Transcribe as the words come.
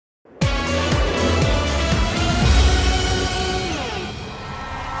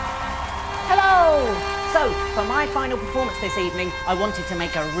semi-final performance this evening, I wanted to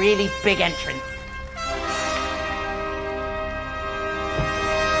make a really big entrance.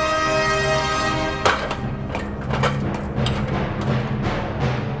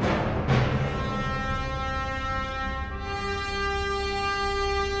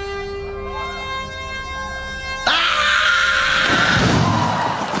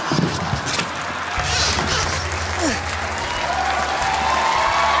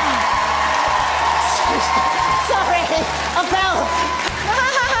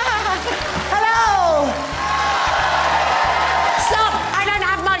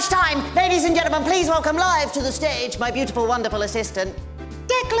 Ladies and gentlemen, please welcome live to the stage my beautiful, wonderful assistant,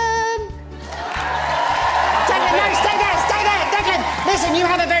 Declan. Declan, no, stay there, Declan. Listen, you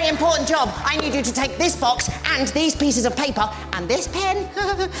have a very important job. I need you to take this box and these pieces of paper and this pen,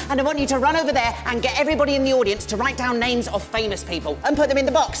 and I want you to run over there and get everybody in the audience to write down names of famous people and put them in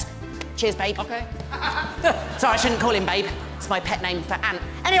the box. Cheers, babe. Okay. Sorry, I shouldn't call him babe. It's my pet name for Ant.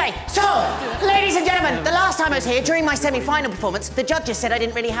 Anyway, so, ladies and gentlemen, the last time I was here, during my semi-final performance, the judges said I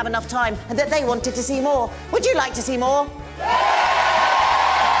didn't really have enough time and that they wanted to see more. Would you like to see more?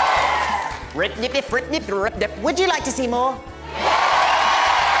 Would you like to see more?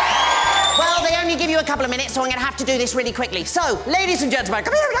 Well, they only give you a couple of minutes, so I'm going to have to do this really quickly. So, ladies and gentlemen,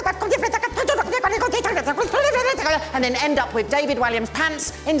 and then end up with David Walliams'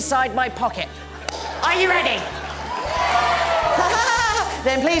 pants inside my pocket. Are you ready?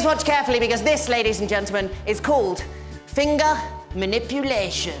 Then please watch carefully, because this, ladies and gentlemen, is called finger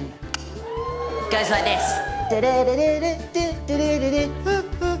manipulation. Goes like this.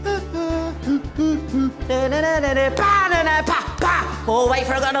 Oh, wait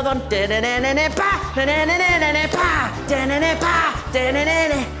for another one.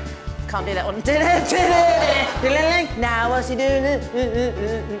 Can't do that one. Now what's he doing?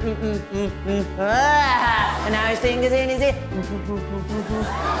 And now his fingers in his ear.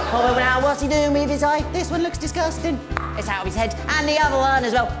 Oh, now what's he doing with his eye? This one looks disgusting. It's out of his head. And the other one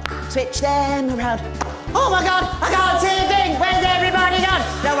as well. Switch them around. Oh my God, I can't see a thing. Where's everybody gone?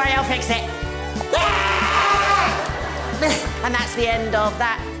 Don't worry, I'll fix it. And that's the end of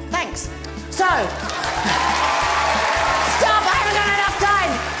that. Thanks. So, stop, I haven't got enough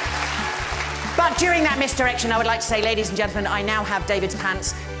time. But during that misdirection, I would like to say, ladies and gentlemen, I now have David's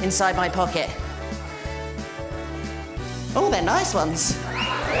pants inside my pocket. Oh, they're nice ones.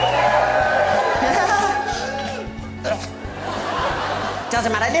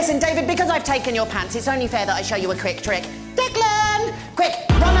 Doesn't matter. Listen, David, because I've taken your pants, it's only fair that I show you a quick trick. Declan! Quick,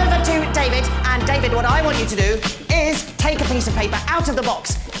 run over to David, and David, what I want you to do is take a piece of paper out of the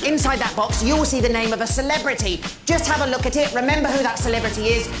box. Inside that box, you will see the name of a celebrity. Just have a look at it, remember who that celebrity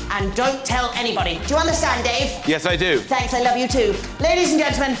is, and don't tell anybody. Do you understand, Dave? Yes, I do. Thanks, I love you too. Ladies and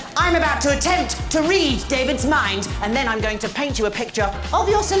gentlemen, I'm about to attempt to read David's mind, and then I'm going to paint you a picture of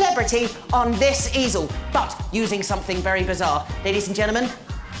your celebrity on this easel, but using something very bizarre. Ladies and gentlemen,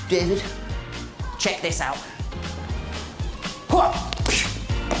 David, check this out.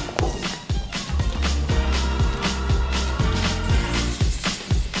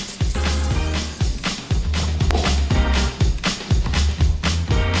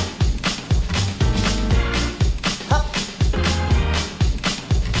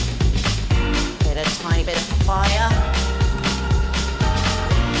 Tiny bit of fire.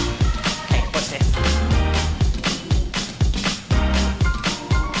 Okay, what's this?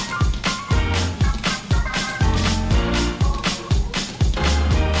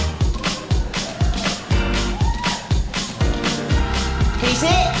 Can you see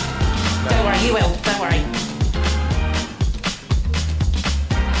it? No. Don't worry, you will. Don't worry.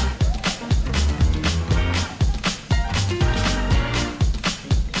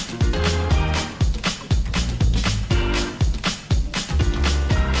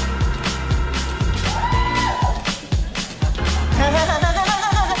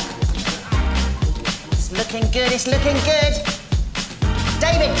 It's looking good.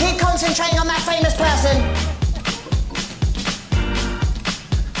 David, keep concentrating on that famous person.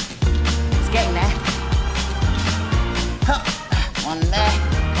 It's getting there. Huh. One there,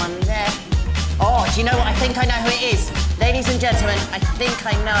 one there. Oh, do you know what? I think I know who it is. Ladies and gentlemen, I think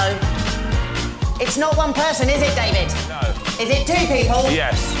I know. It's not one person, is it, David? No. Is it two people?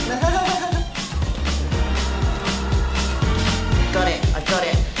 Yes. Got it, I've got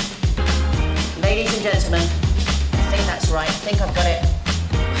it. Ladies and gentlemen, I think that's right. I think I've got it.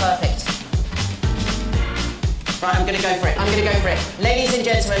 Perfect. Right, I'm gonna go for it. I'm gonna go for it. Ladies and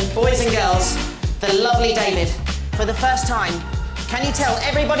gentlemen, boys and girls, the lovely David, for the first time, can you tell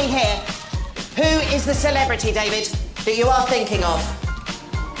everybody here who is the celebrity, David, that you are thinking of?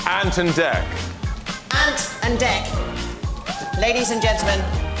 Ant and Dec. Ant and Dec, ladies and gentlemen,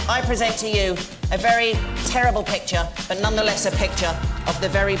 I present to you a very terrible picture, but nonetheless a picture of the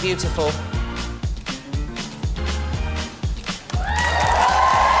very beautiful